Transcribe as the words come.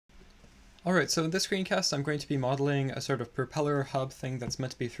Alright, so in this screencast I'm going to be modeling a sort of propeller hub thing that's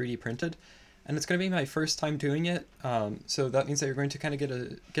meant to be 3D printed, and it's going to be my first time doing it, so that means that you're going to kind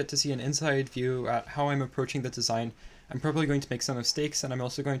of get to see an inside view at how I'm approaching the design. I'm probably going to make some mistakes, and I'm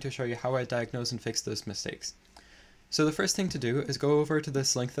also going to show you how I diagnose and fix those mistakes. So the first thing to do is go over to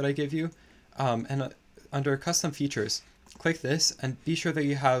this link that I give you, and under custom features, click this and be sure that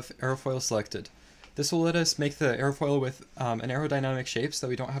you have airfoil selected. This will let us make the airfoil with an aerodynamic shape so that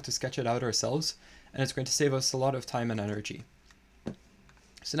we don't have to sketch it out ourselves, and it's going to save us a lot of time and energy.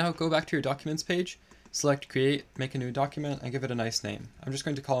 So now go back to your documents page, select create, make a new document, and give it a nice name. I'm just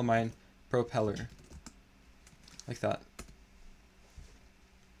going to call mine Propeller, like that.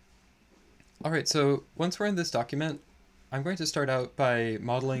 Alright, so once we're in this document, I'm going to start out by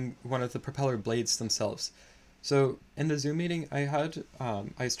modeling one of the propeller blades themselves. So in the Zoom meeting I had,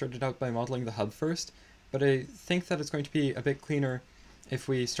 I started out by modeling the hub first, but I think that it's going to be a bit cleaner if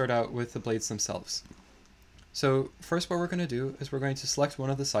we start out with the blades themselves. So first what we're going to do is we're going to select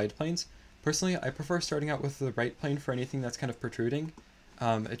one of the side planes. Personally, I prefer starting out with the right plane for anything that's kind of protruding.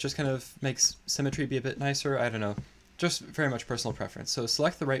 It just kind of makes symmetry be a bit nicer, I don't know, just very much personal preference. So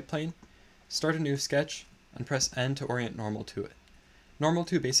select the right plane, start a new sketch, and press N to orient normal to it. Normal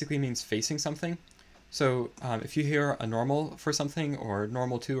to basically means facing something. So if you hear a normal for something or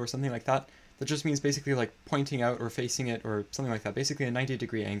normal to or something like that, that just means basically like pointing out or facing it or something like that, basically a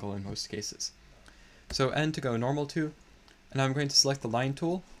 90-degree angle in most cases. So N to go normal to, and I'm going to select the line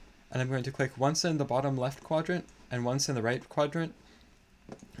tool, and I'm going to click once in the bottom left quadrant and once in the right quadrant,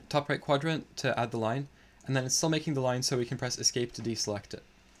 top right quadrant to add the line, and then it's still making the line so we can press escape to deselect it.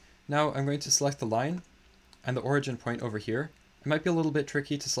 Now I'm going to select the line and the origin point over here. It might be a little bit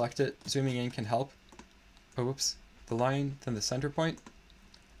tricky to select it, zooming in can help. Oh, whoops, the line, then the center point.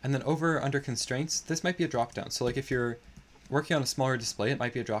 And then over under constraints, this might be a drop down. So like if you're working on a smaller display, it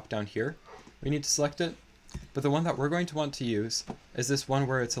might be a drop down here. We need to select it. But the one that we're going to want to use is this one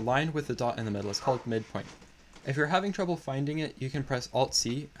where it's a line with a dot in the middle. It's called midpoint. If you're having trouble finding it, you can press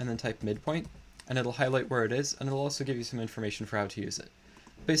Alt-C and then type midpoint, and it'll highlight where it is, and it'll also give you some information for how to use it.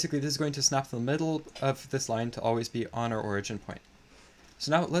 Basically, this is going to snap the middle of this line to always be on our origin point.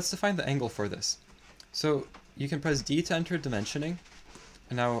 So now let's define the angle for this. So you can press D to enter dimensioning,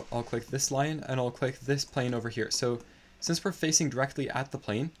 and now I'll click this line and I'll click this plane over here. So since we're facing directly at the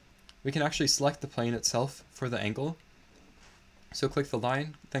plane, we can actually select the plane itself for the angle. So click the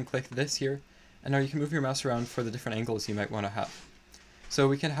line, then click this here, and now you can move your mouse around for the different angles you might want to have. So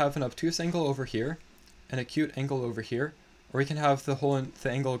we can have an obtuse angle over here, an acute angle over here, or we can have the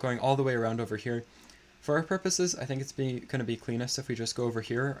angle going all the way around over here. For our purposes, I think it's going to be cleanest if we just go over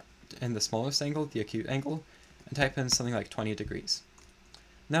here in the smallest angle, the acute angle, and type in something like 20 degrees.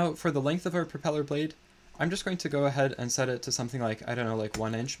 Now for the length of our propeller blade, I'm just going to go ahead and set it to something like, I don't know, like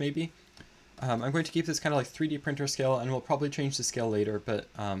 1 inch maybe. I'm going to keep this kind of like 3D printer scale, and we'll probably change the scale later, but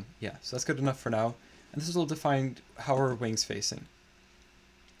yeah, so that's good enough for now. And this will define how our wing's facing.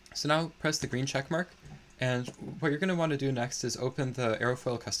 So now press the green check mark, and what you're going to want to do next is open the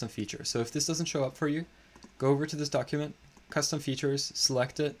airfoil custom feature. So if this doesn't show up for you, go over to this document, custom features,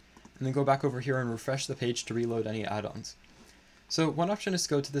 select it, and then go back over here and refresh the page to reload any add-ons. So one option is to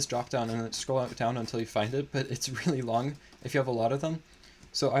go to this drop down and scroll down until you find it, but it's really long if you have a lot of them.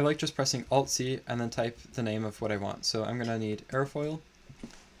 So I like just pressing Alt-C and then type the name of what I want. So I'm going to need airfoil.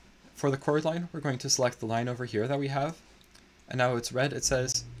 For the chord line, we're going to select the line over here that we have. And now it's red, it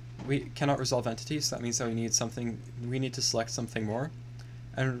says we cannot resolve entities, so that means that we need to select something more.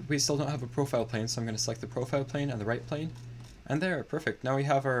 And we still don't have a profile plane, so I'm going to select the profile plane and the right plane. And there, perfect. Now we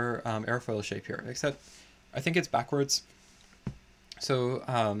have our airfoil shape here, except I think it's backwards. So,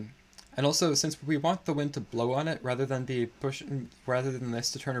 and also since we want the wind to blow on it rather than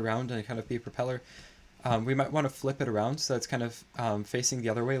this to turn around and kind of be a propeller, we might want to flip it around so it's kind of facing the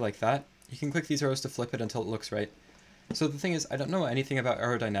other way like that. You can click these arrows to flip it until it looks right. So the thing is, I don't know anything about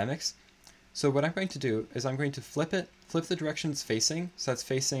aerodynamics. So what I'm going to do is I'm going to flip the direction it's facing. So that's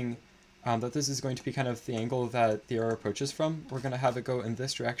facing, that this is going to be kind of the angle that the arrow approaches from. We're going to have it go in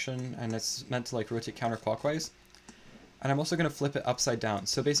this direction, and it's meant to like rotate counterclockwise. And I'm also going to flip it upside down.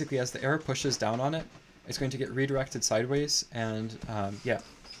 So basically as the arrow pushes down on it, it's going to get redirected sideways, and yeah.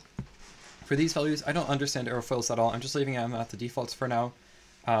 For these values, I don't understand airfoils at all. I'm just leaving them at the defaults for now.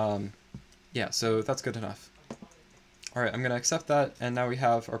 Yeah, so that's good enough. Alright, I'm going to accept that, and now we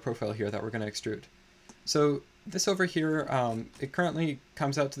have our profile here that we're going to extrude. So this over here, it currently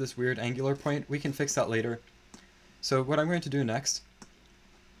comes out to this weird angular point. We can fix that later. So what I'm going to do next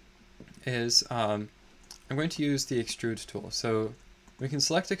is I'm going to use the extrude tool. So we can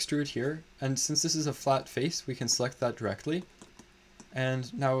select extrude here, and since this is a flat face, we can select that directly.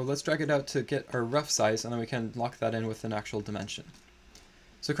 And now let's drag it out to get our rough size, and then we can lock that in with an actual dimension.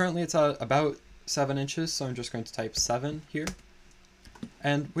 So currently it's at about 7 inches, so I'm just going to type 7 here.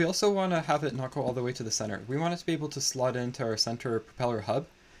 And we also want to have it not go all the way to the center. We want it to be able to slot into our center propeller hub.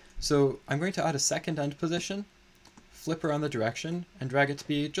 So I'm going to add a second end position, flip around the direction, and drag it to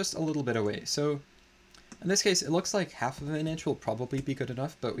be just a little bit away. So in this case, it looks like half of an inch will probably be good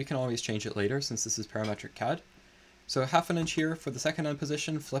enough, but we can always change it later since this is parametric CAD. So half an inch here for the second end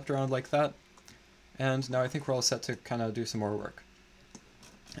position, flipped around like that. And now I think we're all set to kind of do some more work.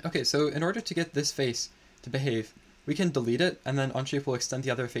 Okay, so in order to get this face to behave, we can delete it, and then Onshape will extend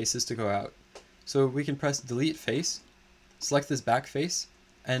the other faces to go out. So we can press delete face, select this back face,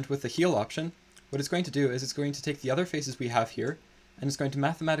 and with the heal option, what it's going to do is it's going to take the other faces we have here, and it's going to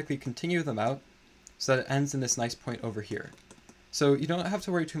mathematically continue them out so that it ends in this nice point over here. So you don't have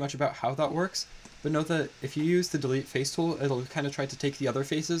to worry too much about how that works, but know that if you use the delete face tool, it'll kind of try to take the other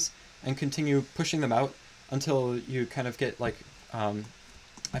faces and continue pushing them out until you kind of get like, I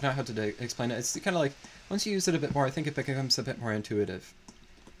don't know how to explain it. It's kind of like, once you use it a bit more, I think it becomes a bit more intuitive.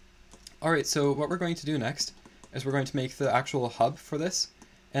 Alright, so what we're going to do next is we're going to make the actual hub for this.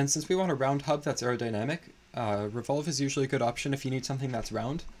 And since we want a round hub that's aerodynamic, revolve is usually a good option if you need something that's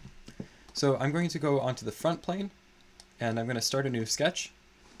round. So I'm going to go onto the front plane, and I'm going to start a new sketch,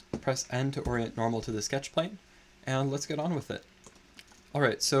 press N to orient normal to the sketch plane, and let's get on with it.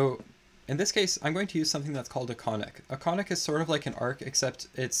 Alright, so in this case, I'm going to use something that's called a conic. A conic is sort of like an arc, except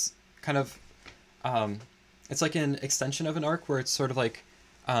it's kind of, it's like an extension of an arc where it's sort of like,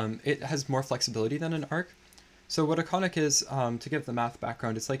 it has more flexibility than an arc. So what a conic is, to give the math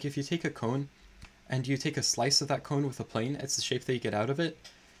background, it's like if you take a cone and you take a slice of that cone with a plane, it's the shape that you get out of it.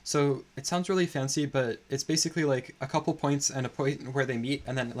 So it sounds really fancy, but it's basically like a couple points and a point where they meet,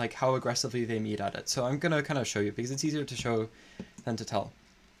 and then like how aggressively they meet at it. So I'm going to kind of show you because it's easier to show than to tell.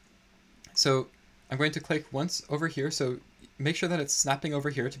 So I'm going to click once over here, so make sure that it's snapping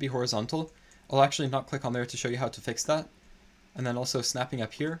over here to be horizontal. I'll actually not click on there to show you how to fix that. And then also snapping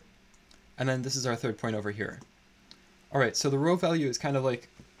up here. And then this is our third point over here. Alright, so the row value is kind of like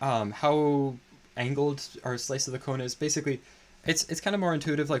how angled our slice of the cone is. Basically, it's kind of more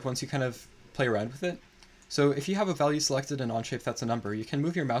intuitive like once you kind of play around with it. So if you have a value selected in Onshape that's a number, you can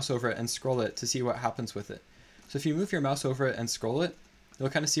move your mouse over it and scroll it to see what happens with it. So if you move your mouse over it and scroll it, you'll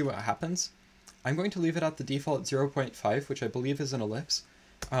kind of see what happens. I'm going to leave it at the default 0.5, which I believe is an ellipse.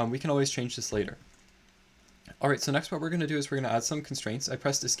 We can always change this later. Alright, so next what we're going to do is we're going to add some constraints. I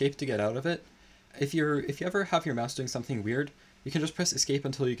pressed escape to get out of it. If you ever have your mouse doing something weird, you can just press escape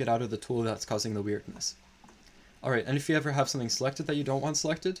until you get out of the tool that's causing the weirdness. Alright, and if you ever have something selected that you don't want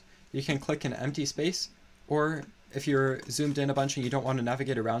selected, you can click an empty space, or if you're zoomed in a bunch and you don't want to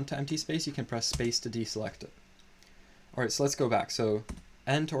navigate around to empty space, you can press space to deselect it. Alright, so let's go back. So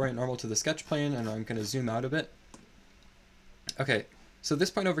N to orient normal to the sketch plane, and I'm going to zoom out a bit. Okay, so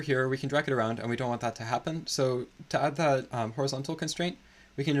this point over here, we can drag it around, and we don't want that to happen. So to add that horizontal constraint,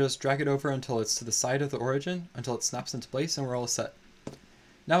 we can just drag it over until it's to the side of the origin, until it snaps into place, and we're all set.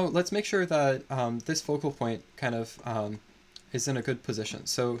 Now let's make sure that this focal point kind of is in a good position.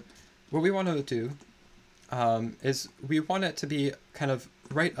 So what we want to do is we want it to be kind of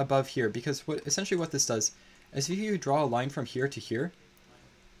right above here, because essentially what this does is if you draw a line from here to here,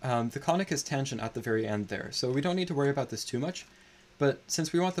 the conic is tangent at the very end there. So we don't need to worry about this too much. But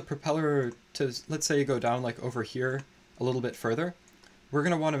since we want the propeller to, let's say, go down like over here a little bit further, we're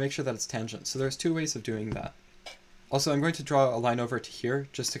going to want to make sure that it's tangent. So there's two ways of doing that. Also, I'm going to draw a line over to here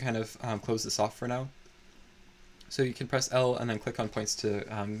just to kind of close this off for now. So you can press L and then click on points to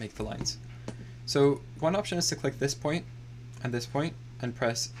make the lines. So one option is to click this point and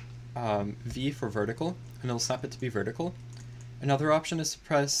press V for vertical, and it'll snap it to be vertical. Another option is to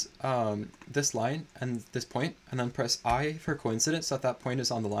press this line and this point, and then press I for coincidence so that point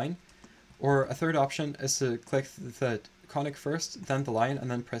is on the line. Or a third option is to click the conic first, then the line, and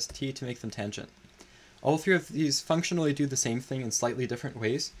then press T to make them tangent. All three of these functionally do the same thing in slightly different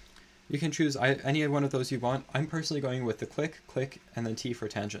ways. You can choose any one of those you want. I'm personally going with the click, and then T for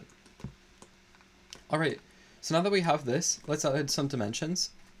tangent. Alright, so now that we have this, let's add some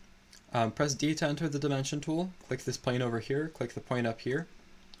dimensions. Press D to enter the dimension tool, click this plane over here, click the point up here,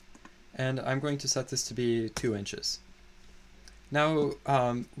 and I'm going to set this to be 2 inches. Now,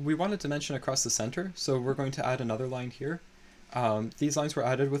 we want a dimension across the center, so we're going to add another line here. These lines were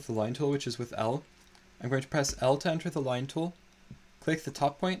added with the line tool, which is with L. I'm going to press L to enter the line tool, click the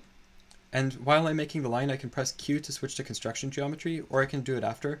top point, and while I'm making the line, I can press Q to switch to construction geometry, or I can do it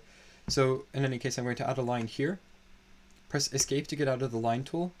after. So in any case, I'm going to add a line here, press escape to get out of the line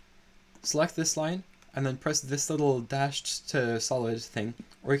tool, select this line, and then press this little dashed to solid thing,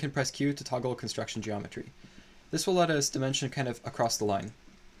 or you can press Q to toggle construction geometry. This will let us dimension kind of across the line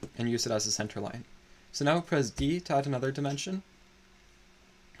and use it as a center line. So now press D to add another dimension.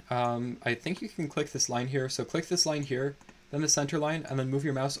 I think you can click this line here. So click this line here, then the center line, and then move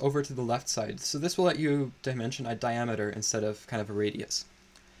your mouse over to the left side. So this will let you dimension a diameter instead of kind of a radius.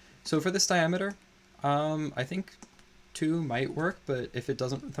 So for this diameter, I think 2 might work, but if it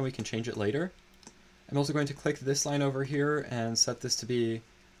doesn't, then we can change it later. I'm also going to click this line over here and set this to be,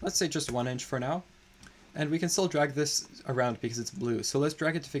 let's say, just 1 inch for now. And we can still drag this around because it's blue. So let's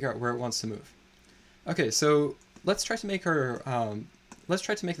drag it to figure out where it wants to move. Okay, so let's try to make our, let's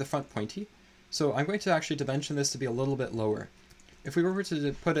try to make the front pointy. So I'm going to actually dimension this to be a little bit lower. If we were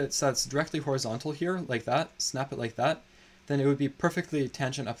to put it so it's directly horizontal here, like that, snap it like that, then it would be perfectly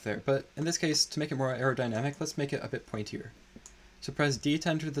tangent up there. But in this case, to make it more aerodynamic, let's make it a bit pointier. So press D to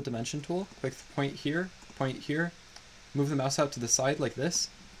enter the dimension tool, click the point here, move the mouse out to the side like this,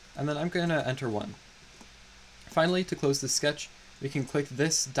 and then I'm going to enter 1. Finally, to close the sketch, we can click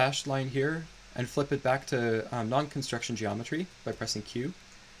this dashed line here and flip it back to non-construction geometry by pressing Q.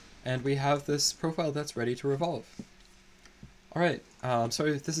 And we have this profile that's ready to revolve. Alright,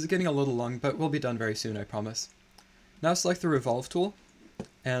 sorry, this is getting a little long, but we'll be done very soon, I promise. Now select the revolve tool,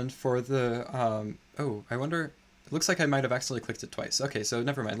 and for the, oh, I wonder, it looks like I might have accidentally clicked it twice. Okay, so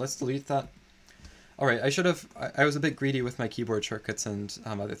never mind, let's delete that. Alright, I was a bit greedy with my keyboard shortcuts and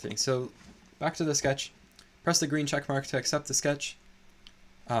other things. So back to the sketch, press the green check mark to accept the sketch.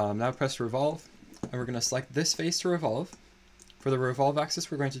 Now press revolve, and we're going to select this face to revolve. For the revolve axis,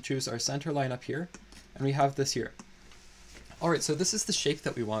 we're going to choose our center line up here, and we have this here. Alright, so this is the shape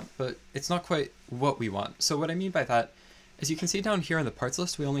that we want, but it's not quite what we want. So what I mean by that is you can see down here in the parts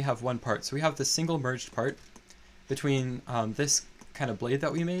list, we only have one part. So we have this single merged part between this kind of blade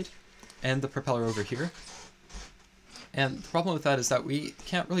that we made and the propeller over here. And the problem with that is that we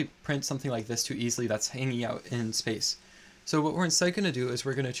can't really print something like this too easily that's hanging out in space. So what we're instead going to do is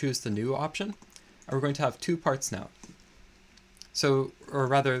we're going to choose the new option, and we're going to have 2 parts now. So, or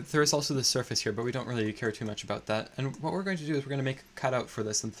rather, there is also the surface here, but we don't really care too much about that. And what we're going to do is we're going to make a cutout for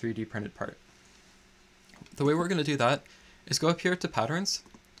this in 3D printed part. The way we're going to do that is go up here to Patterns,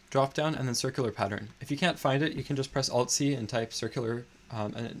 drop down, and then Circular Pattern. If you can't find it, you can just press Alt-C and type Circular,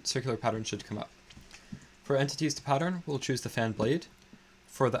 and Circular Pattern should come up. For Entities to Pattern, we'll choose the fan blade.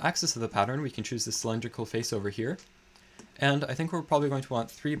 For the axis of the pattern, we can choose the cylindrical face over here. And I think we're probably going to want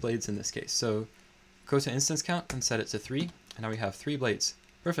 3 blades in this case. So go to Instance Count and set it to 3. And now we have 3 blades.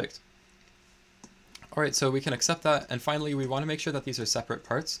 Perfect. Alright, so we can accept that, and finally we want to make sure that these are separate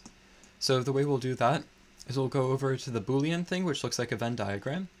parts. So the way we'll do that is we'll go over to the Boolean thing, which looks like a Venn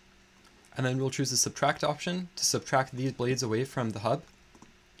diagram, and then we'll choose the subtract option to subtract these blades away from the hub.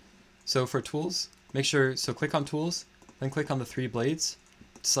 So for tools, make sure, so click on tools, then click on the 3 blades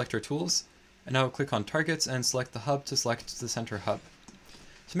to select our tools, and now click on targets and select the hub to select the center hub.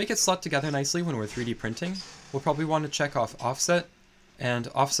 To make it slot together nicely when we're 3D printing, we'll probably want to check off offset and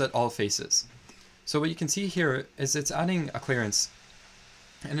offset all faces. So what you can see here is it's adding a clearance.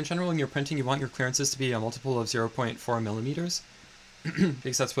 And in general, when you're printing, you want your clearances to be a multiple of 0.4 millimeters,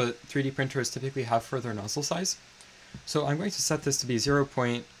 because that's what 3D printers typically have for their nozzle size. So I'm going to set this to be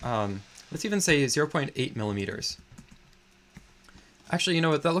let's even say 0.8 millimeters. Actually, you know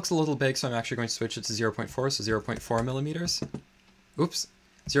what, that looks a little big, so I'm actually going to switch it to 0.4, so 0.4 millimeters. Oops.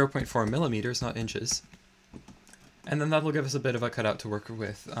 0.4 millimeters, not inches. And then that'll give us a bit of a cutout to work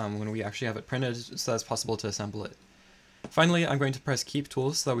with when we actually have it printed, so that's possible to assemble it. Finally, I'm going to press Keep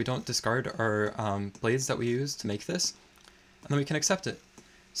Tools so that we don't discard our blades that we use to make this, and then we can accept it.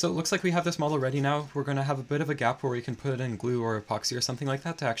 So it looks like we have this model ready now. We're going to have a bit of a gap where we can put in glue or epoxy or something like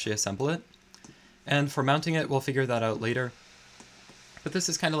that to actually assemble it. And for mounting it, we'll figure that out later. But this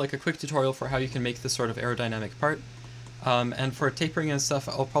is kind of like a quick tutorial for how you can make this sort of aerodynamic part. And for tapering and stuff,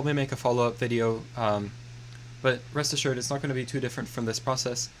 I'll probably make a follow-up video, but rest assured it's not going to be too different from this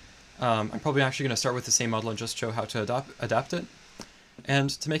process. I'm probably actually going to start with the same model and just show how to adapt it. And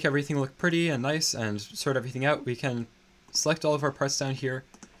to make everything look pretty and nice and sort everything out, we can select all of our parts down here,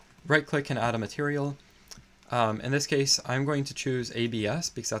 right-click and add a material. In this case, I'm going to choose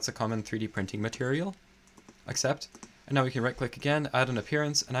ABS because that's a common 3D printing material. Accept. And now we can right-click again, add an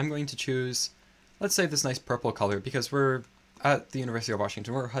appearance, and I'm going to choose, let's say, this nice purple color because we're at the University of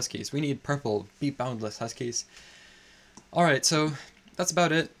Washington. We're Huskies. We need purple. Be boundless, Huskies. Alright, so that's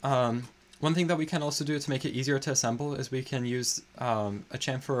about it. One thing that we can also do to make it easier to assemble is we can use a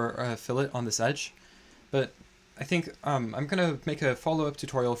chamfer or a fillet on this edge. But I think I'm going to make a follow-up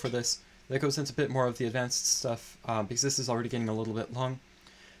tutorial for this that goes into a bit more of the advanced stuff because this is already getting a little bit long.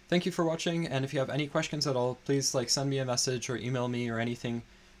 thank you for watching, and if you have any questions at all, please like send me a message or email me or anything,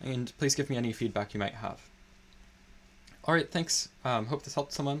 and please give me any feedback you might have. Alright, thanks. Hope this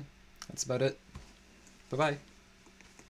helped someone. That's about it. Bye-bye.